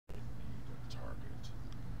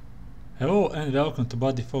Hello and welcome to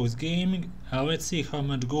BloodyFox Gaming. Let's see how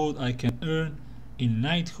much gold I can earn in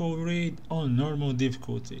Nighthold raid on normal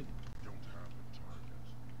difficulty.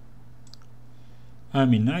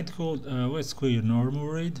 I'm in Nighthold. Let's clear normal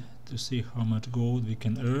raid to see how much gold we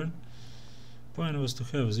can earn. Point was to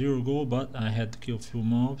have 0 gold, but I had to kill few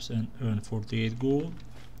mobs and earn 48 gold.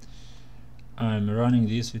 I'm running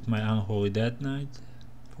this with my Unholy Death Knight,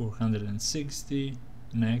 460,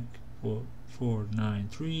 neck for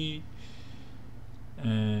 493,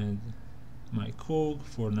 and my cloak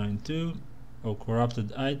 492. Of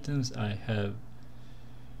corrupted items I have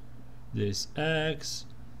this axe,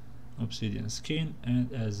 obsidian skin,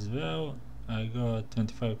 and as well I got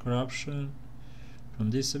 25 corruption from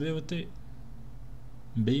this ability,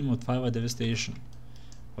 beam of 5 devastation.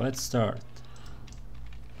 Let's start.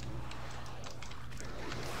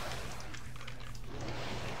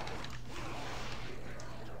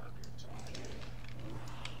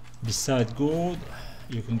 Beside gold,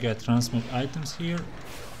 you can get transmog items here.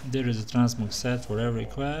 There is a transmog set for every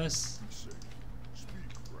class,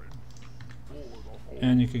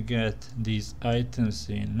 and you can get these items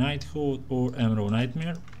in Nighthold or Emerald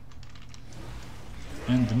Nightmare.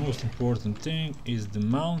 And the most important thing is the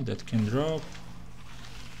mount that can drop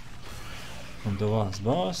from the last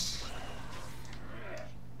boss.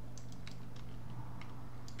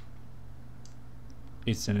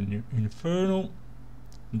 It's an Infernal.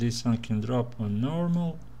 This one can drop on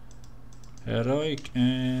normal, heroic,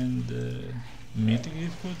 and mythic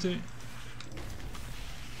difficulty.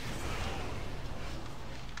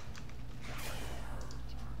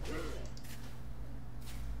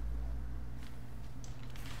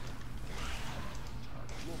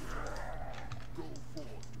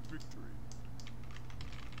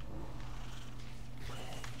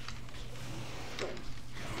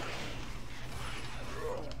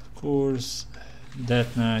 Of course,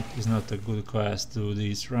 Death Knight is not a good class to do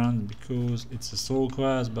this run because it's a soul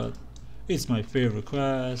class, but it's my favorite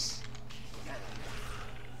class.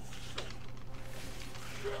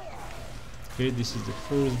 Okay, this is the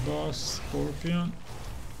first boss, Scorpion.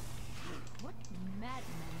 What madman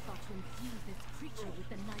thought to infuse this creature with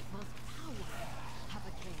the Nighthold's power? Have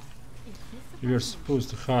a care. If this We are supposed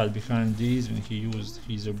to hide behind these when he used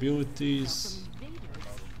his abilities.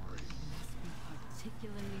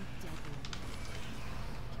 particularly deadly.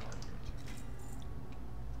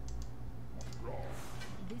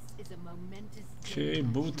 This is a momentous Okay,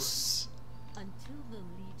 boots. Until the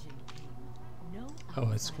Legion came, no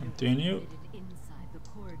Let's outsider continue. penetrated inside the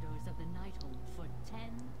corridors of the Nighthold for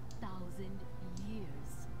 10,000 years.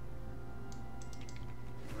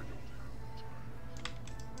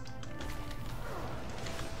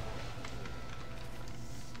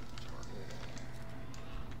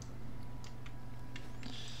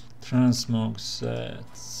 Transmog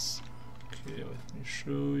sets. Okay, let me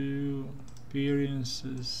show you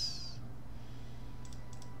appearances.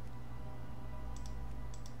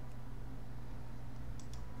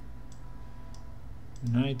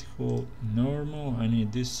 Nighthold normal. I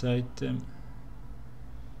need this item.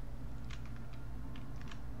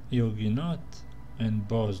 Yogi Knot and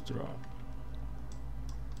boss drop.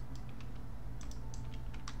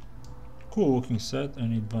 Cool looking set. I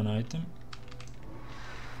need one item.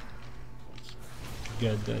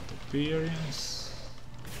 Get that appearance.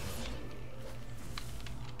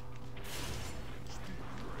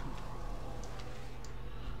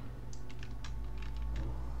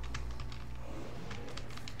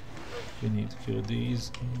 You need to kill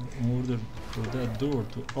these in order for that door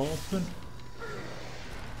to open.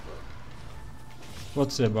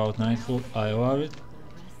 What's about Nighthold? I love it.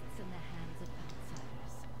 Rests in the hands of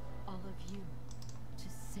outsiders, all of you, to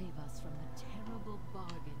save us from the terrible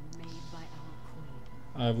bargain made by our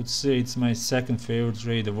queen. I would say it's my second favorite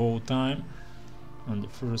raid of all time. On the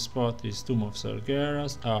first spot is Tomb of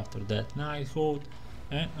Sargeras, after that Nighthold,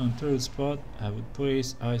 and on third spot I would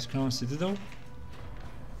place Ice Crown Citadel.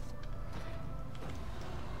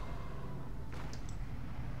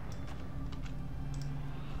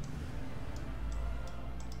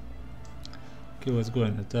 Okay, let's go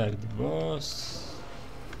and attack the boss.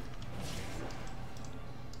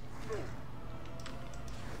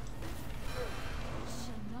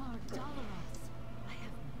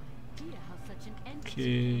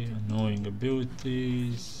 Okay, annoying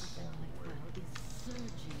abilities.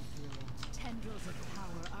 Tendrils of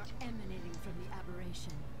power are emanating from the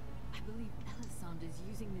aberration. I believe Elisande is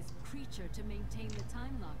using this creature to maintain the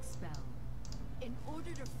time lock spell. In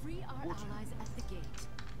order to free our allies at the gate,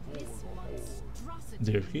 this monstrosity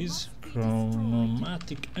There is must be destroyed.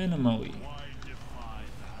 chromatic anomaly.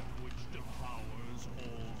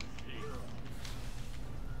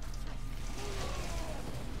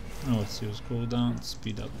 let's use cooldown,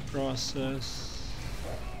 speed up the process.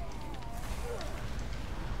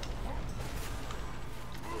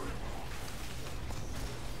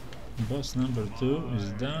 Boss number 2 is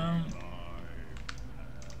down.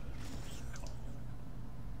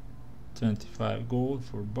 25 gold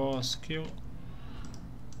for boss kill.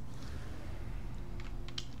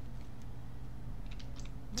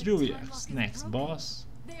 Druid, next boss.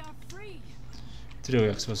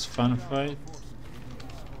 3x was fun fight.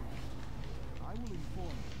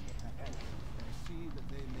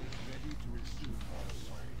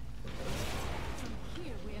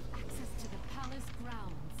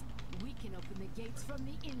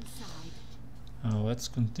 Let's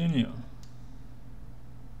continue.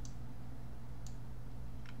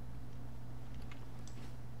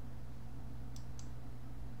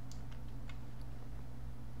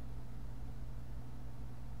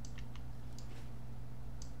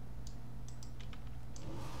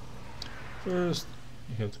 First,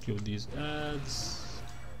 you have to kill these ads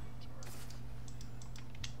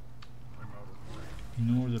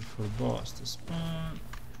in order for boss to spawn.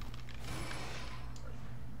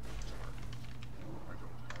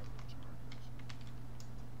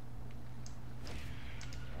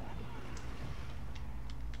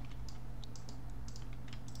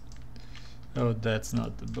 Oh, that's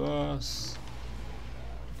not the boss.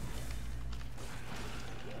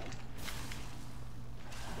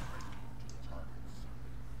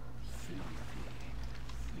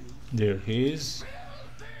 There he is.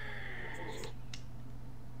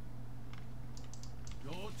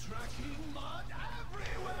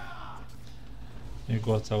 You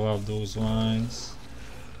gotta love those lines.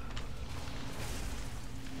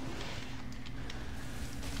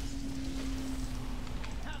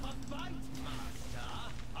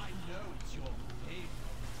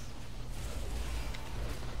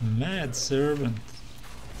 Mad servant.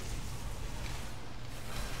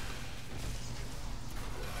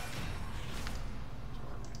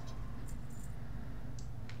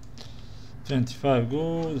 $25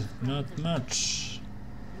 gold, not much.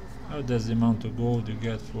 How does the amount of gold you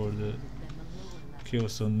get for the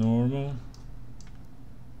kills on normal?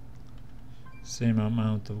 Same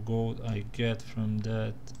amount of gold I get from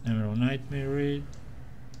that Emerald Nightmare raid.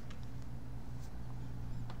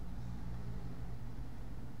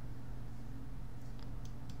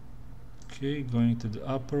 Okay, going to the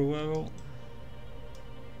upper level.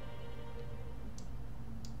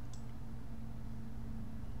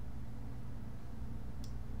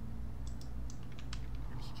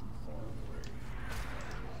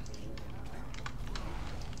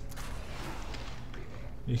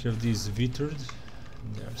 We have these Withered.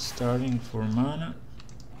 They are starving for mana,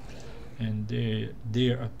 and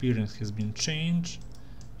their appearance has been changed.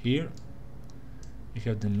 Here we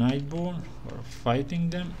have the Nightborn who are fighting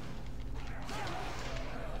them.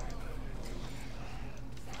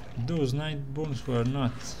 Those Nightborns who are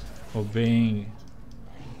not obeying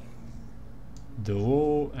the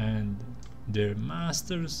law and their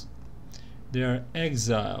masters, they are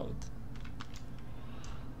exiled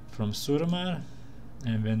from Suramar,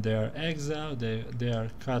 and when they are exiled, they are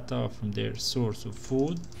cut off from their source of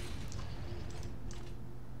food,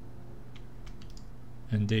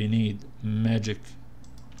 and they need magic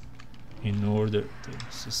in order to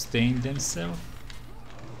sustain themselves.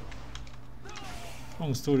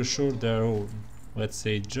 Long story short, they are all, let's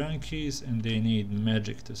say, junkies, and they need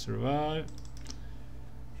magic to survive.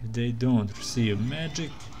 If they don't receive magic,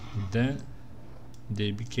 then they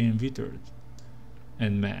became withered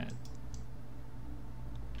and mad.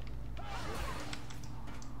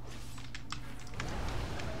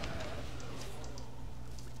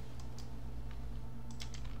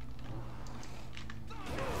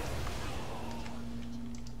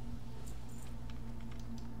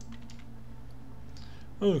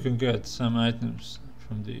 Oh, we can get some items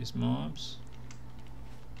from these mobs.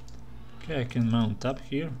 Okay, I can mount up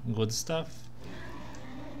here, good stuff.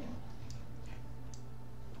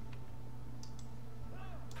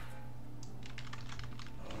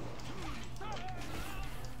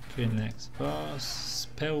 Okay, next boss,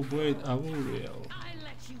 Spellblade Auriel.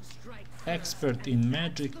 Expert in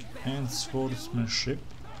magic and swordsmanship.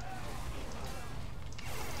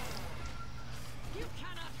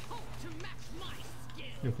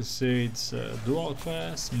 You could say it's a dual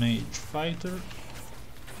class, mage fighter.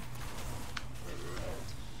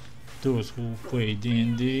 Those who play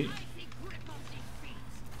D&D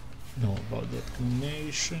know about that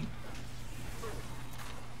combination.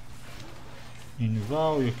 In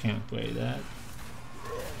WoW you can't play that.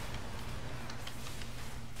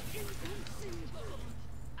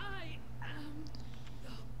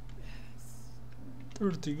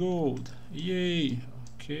 30 gold, yay!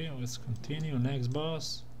 Okay, let's continue. Next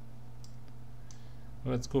boss.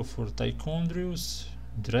 Let's go for Tychondrius,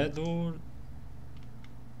 Dreadlord.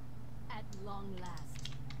 At long last,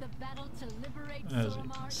 the battle to liberate As you can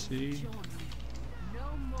Soromar is see. joined.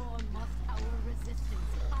 No more must our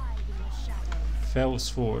resistance hide in the shadows.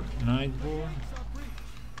 Fellsword, Nightborn.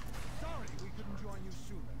 Sorry we couldn't join you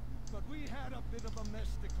sooner, but we had a bit of a mess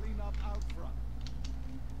to clean up out front.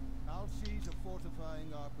 Our seas are fortifying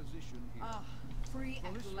our position here. Ah, free at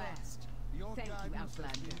Callista, last. Your Thank you, guidance has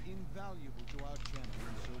Outlander. been invaluable to our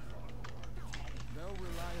champion so far. They'll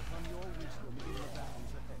rely upon your wisdom in the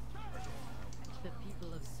battles ahead. The people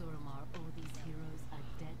of Soromar owe these heroes a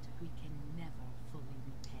debt we can never fully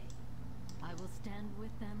repay. I will stand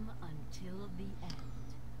with them until the end.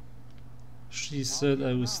 She said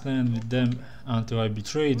I will stand with them until I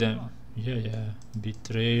betray them. Yeah,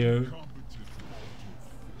 betrayer.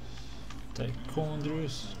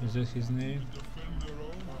 Tychondrius, is that his name?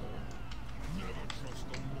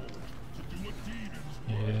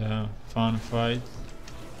 Yeah, fun fight.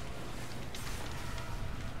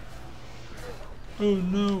 Oh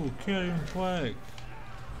no, carrion plague.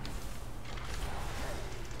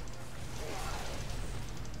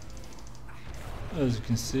 As you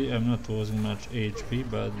can see, I'm not losing much HP,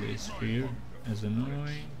 but this here is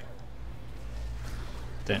annoying.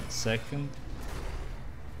 10 seconds.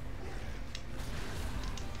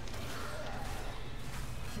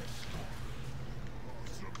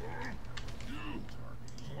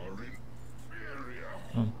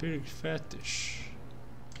 Vampiric fetish.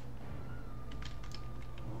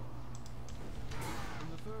 In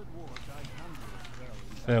the third war,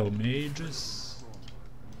 Tychondrius Fell mages.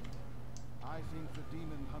 I think the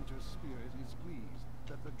demon hunter's spirit is pleased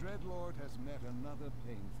that the Dreadlord has met another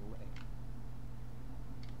painful end.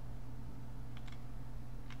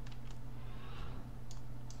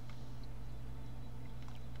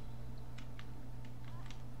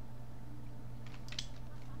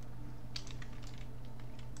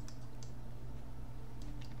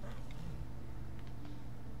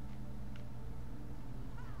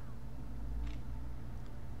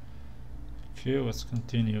 Okay, let's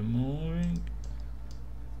continue moving.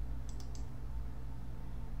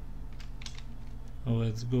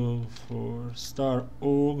 Let's go for Star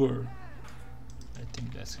Ogre. I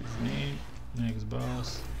think that's his name. Next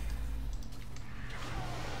boss.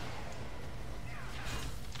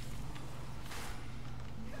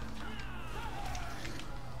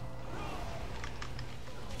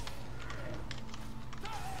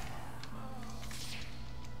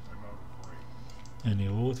 Any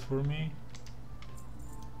loot for me?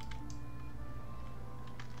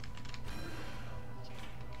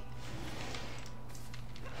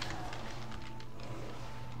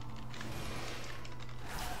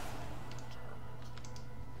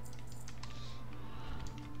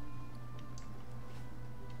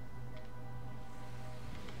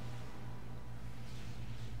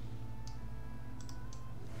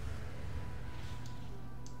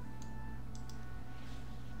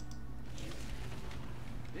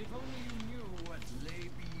 If only you knew what lay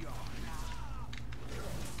beyond.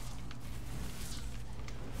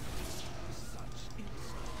 Such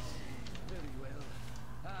insults. Very well.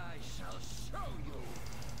 I shall show you.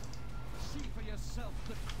 See for yourself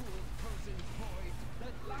the cool frozen void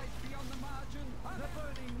that lies beyond the margin. The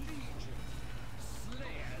burning legion.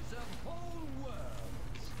 Slayers of whole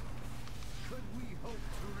worlds. Could we hope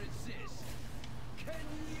to resist? Can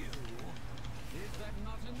you? Is that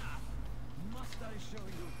not enough? Must I show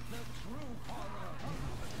you the true horror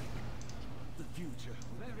of the future?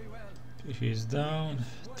 Very well. He's down.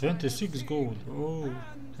 26 gold. Oh,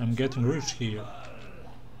 I'm getting rich here.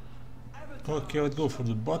 Okay, let's go for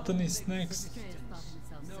the botanist next. Betrayers thought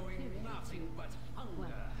himself Knowing superior nothing but well,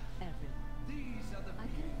 hunger. everyone. These are the I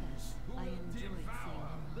confess, who I will enjoyed devour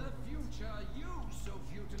seeing the future you so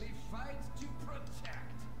futilely fight to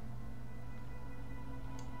protect.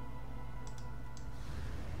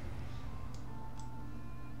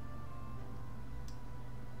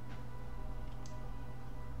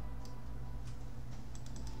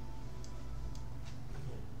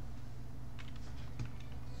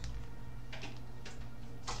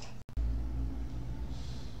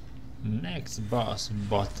 Next boss,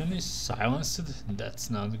 botanist silenced. That's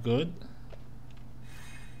not good.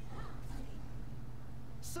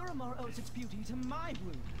 Soromar owes its beauty to my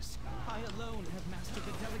wounds. I alone have mastered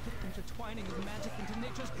the delicate intertwining of magic into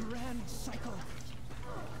nature's grand cycle.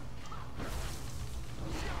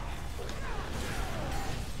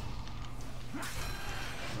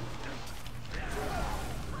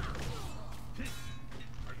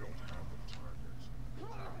 I don't have a target.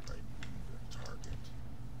 I need a target.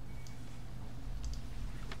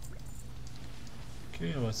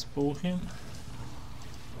 Okay, let's pull him.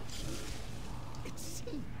 It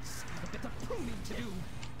seems a bit of pruning to do.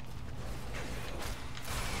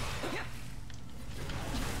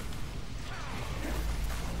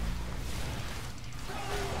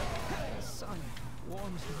 The sun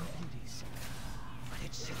warms your beauties, but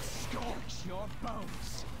it should scorch your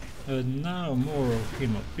bones. And now more of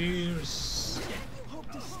him appears. You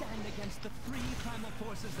hope to stand against the three primal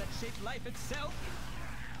forces that shape life itself?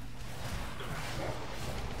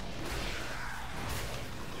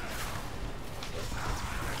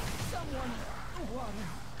 Someone water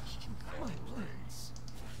my plants.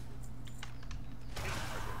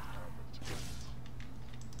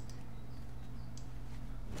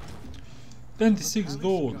 26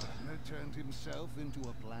 gold. Gardener turned himself into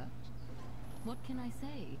a plant. What can I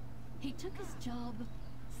say? He took his job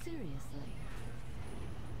seriously.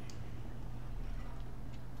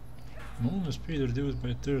 Movement speed reduced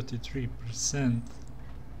by 33%.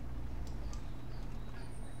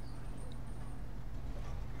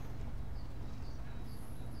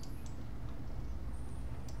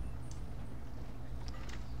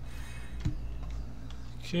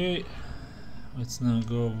 Okay, let's now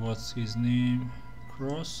go. What's his name?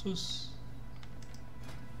 Crossus.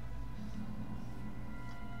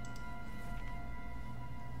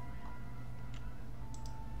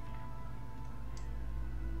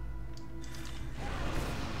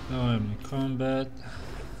 Now I'm in combat.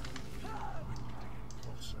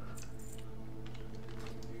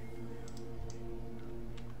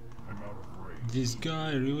 This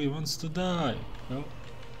guy really wants to die. Well,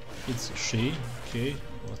 it's she. Okay,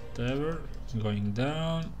 whatever. Going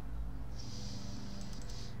down.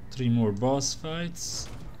 3 more boss fights.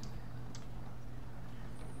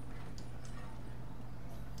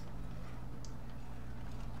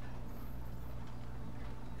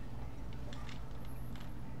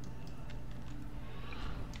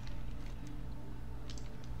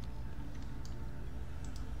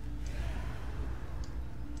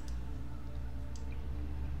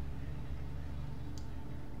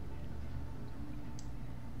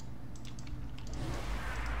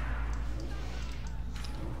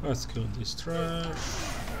 Let's kill this trash.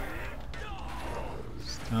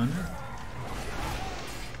 Stun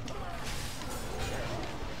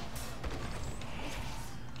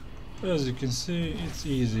it. As you can see, it's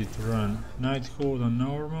easy to run Nighthold on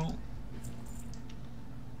normal.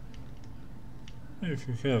 If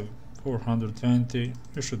you have 420,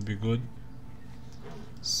 you should be good.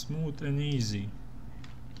 Smooth and easy.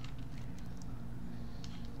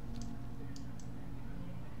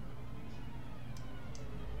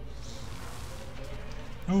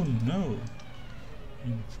 Oh no!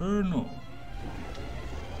 Inferno!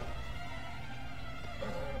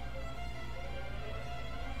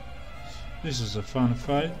 This is a fun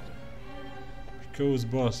fight because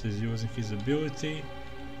boss is using his ability.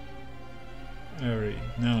 Every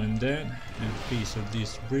now and then a piece of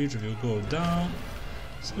this bridge will go down,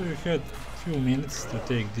 so you had a few minutes to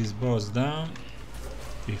take this boss down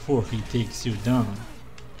before he takes you down.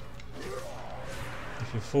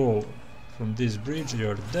 If you fall from this bridge,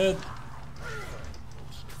 you're dead.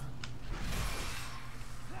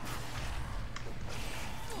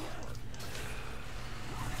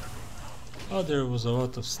 Oh, there was a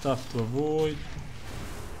lot of stuff to avoid.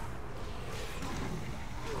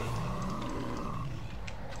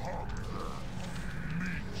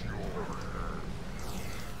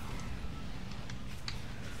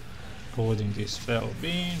 Holding this fell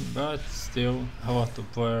beam, but still a lot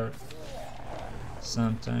of player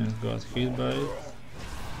sometimes got hit by it.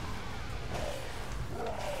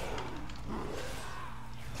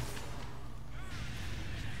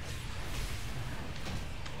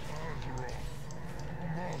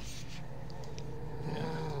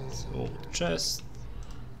 Yeah, it's old chest.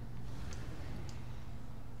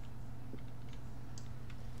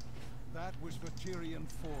 That was the Tyrian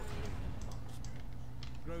fort.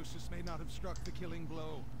 Croesus may not have struck the killing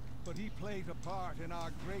blow, but he played a part in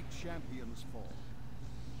our great champion's fall.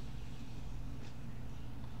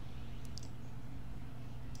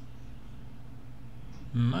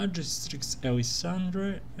 Magistrix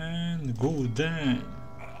Elisandre and Gul'dan.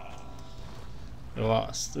 The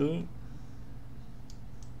last two.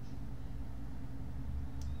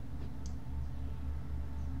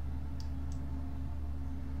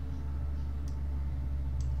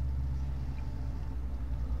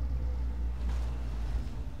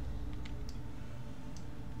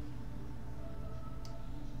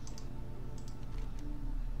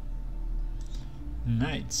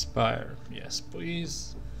 Night Spire, yes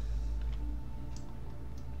please.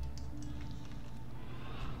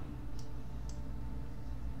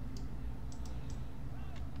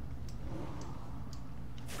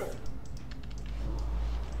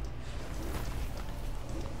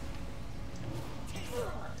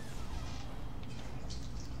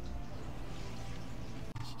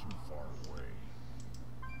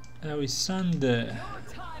 Sunday.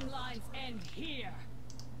 Your timelines end here.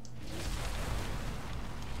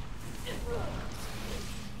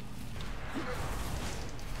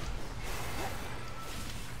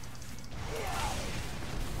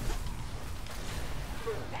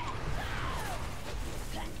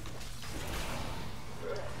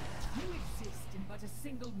 You exist in but a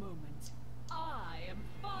single moment. I am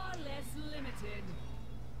far less limited.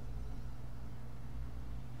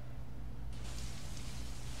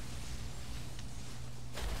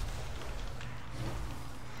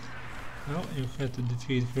 Oh, you had to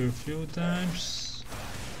defeat her a few times.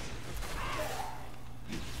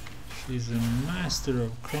 She's a master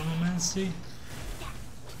of chronomancy.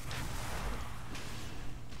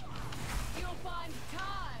 You'll find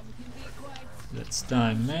time can be quite That's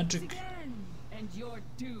time magic. again, and your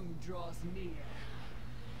doom draws near.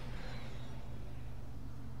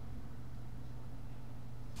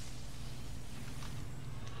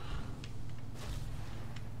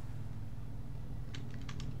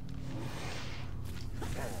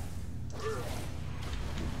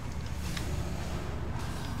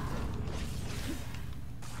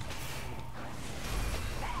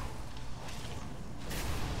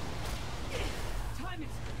 Time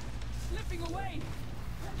is slipping away.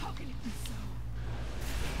 How can it be so?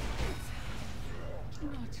 It's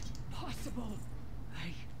not possible.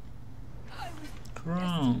 I was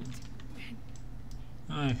Crown. destined.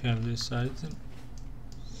 I have this item.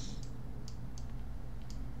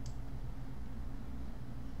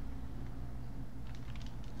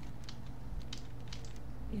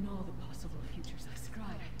 In all the possible futures I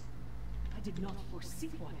scried, I did not foresee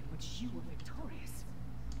one in which you were victorious.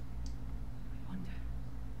 I wonder,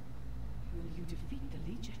 will you defeat the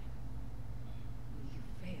Legion? Will you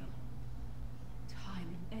fail?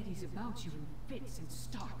 Time eddies about you in fits and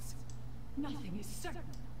starts. Nothing is certain.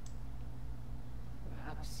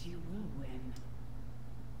 Perhaps you will win.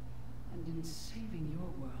 And in saving your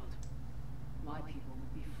world, my people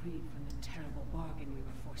would be freed from the terrible bargain we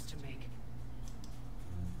were forced to make.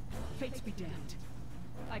 Fates be damned.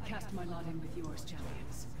 I cast my lot in with yours,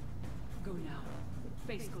 champions. Go now.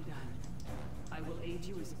 Face Gul'dan. I will aid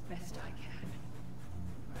you as best I can.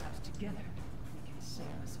 Perhaps together we can save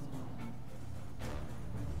us all.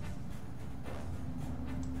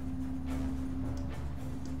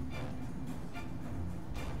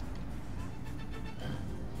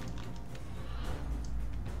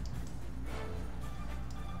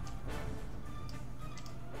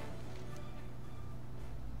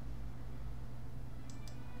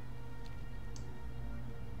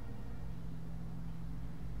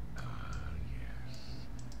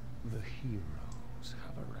 The heroes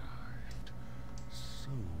have arrived.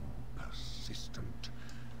 So persistent,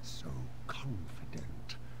 so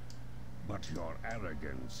confident. But your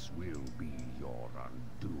arrogance will be your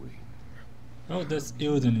undoing. Oh, that's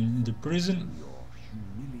Ilden in the prison. Your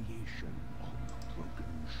humiliation on the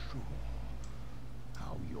broken shore.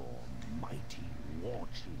 How your mighty war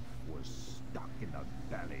chief was stuck in a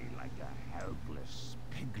valley like a helpless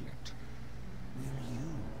piglet. Will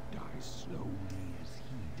you die slowly as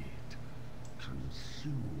he did,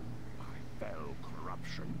 consumed by fell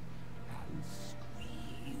corruption and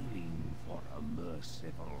squealing for a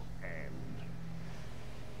merciful end?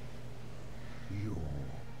 Your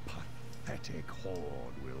pathetic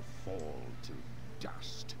horde will fall to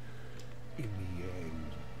dust. In the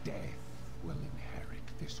end, death will inherit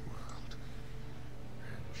this world,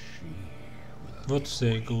 and she will. What to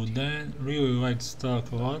say, Gul'dan? Really like to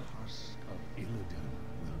talk a lot. Husk of Illidan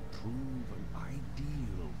will prove an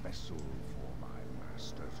ideal vessel for my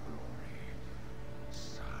master's glory.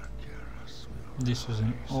 Sargeras will This was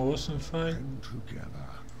an rise, awesome fight. and together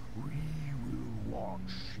we will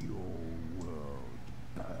watch your world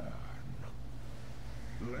burn.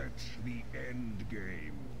 Let the end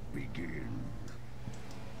game begin.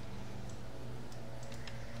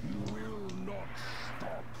 You will not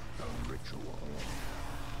stop the ritual.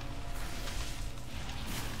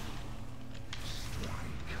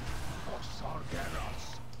 Strike for Sargeras.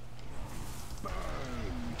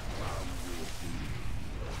 Burn from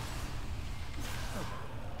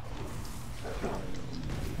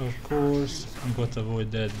within. Of course, I got to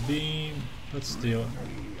avoid that beam, but still,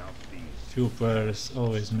 Any of these few players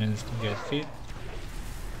always manage to get hit.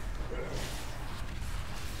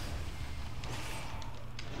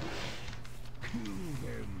 kill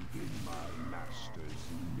them in my master's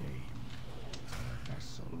name. The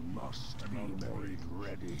vessel must be made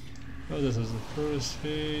ready. Oh, this was the first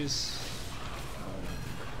phase.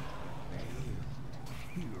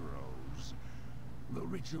 Heroes, the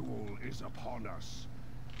ritual is upon us.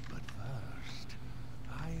 But first,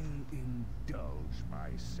 I I'll indulge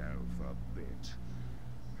myself a bit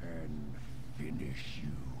and finish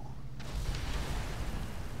you.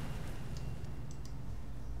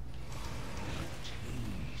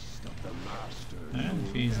 Taste of the master.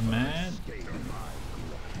 And he's mad.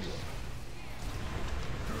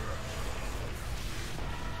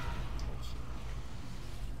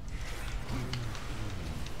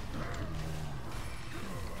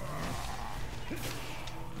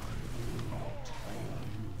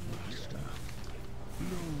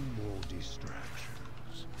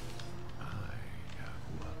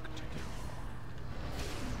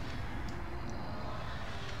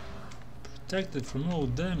 Protected from all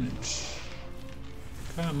damage.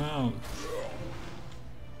 Come out.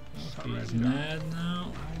 Okay, he's mad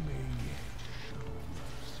now.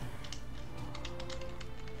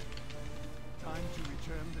 Time to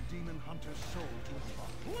return the demon hunter's soul to its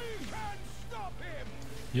body. We can stop him!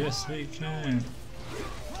 Yes, we can.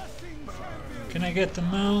 Pressing champion! Can I get the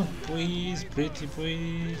mount, please? Pretty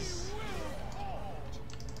please.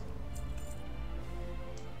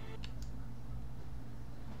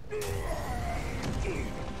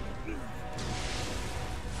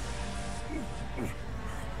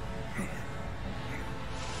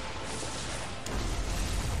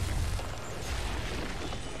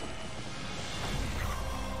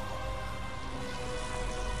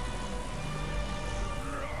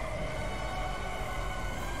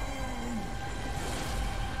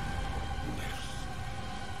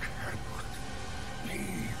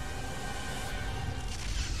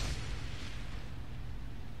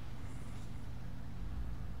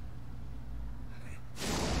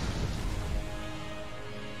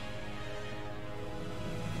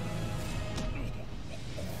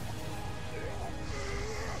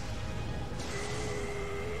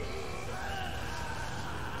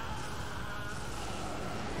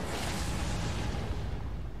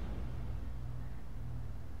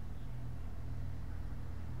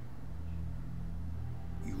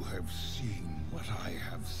 You have seen what I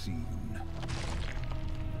have seen.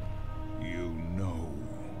 You know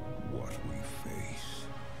what we face.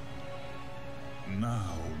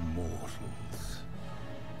 Now, mortals,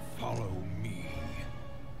 follow me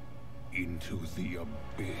into the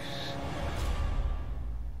abyss.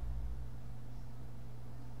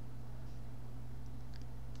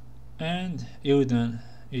 And Illidan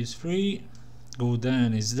is free.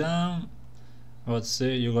 Gul'dan is down. I would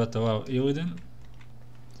say you got to allow Illidan.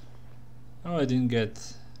 Oh, I didn't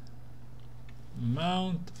get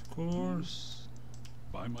mount, of course.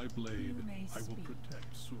 By my blade, I will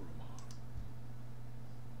protect Suramar.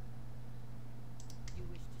 You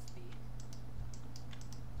wish to speak?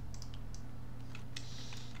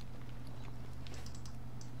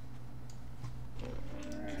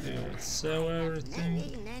 Okay, let's sell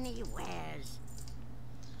everything. Many wares.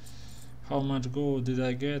 How much gold did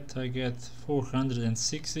I get? I get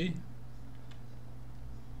 460.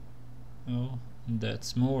 Oh,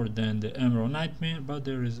 that's more than the Emerald Nightmare, but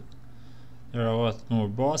there are a lot more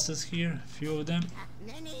bosses here, few of them.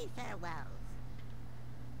 Many farewells.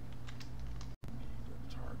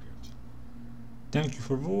 Thank you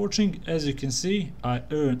for watching. As you can see, I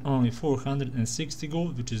earned only 460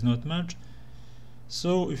 gold, which is not much.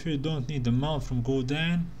 So if you don't need the mount from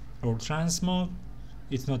Gul'dan or Transmog,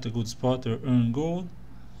 it's not a good spot to earn gold.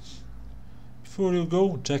 Before you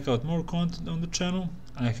go, check out more content on the channel.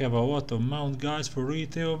 I have a lot of mount guides for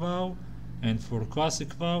retail WoW, and for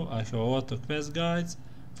classic WoW I have a lot of quest guides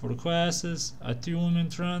for classes,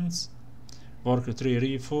 attunement runs. Warcraft III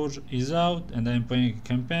Reforged is out and I am playing a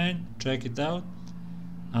campaign, check it out.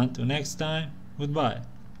 Until next time, goodbye.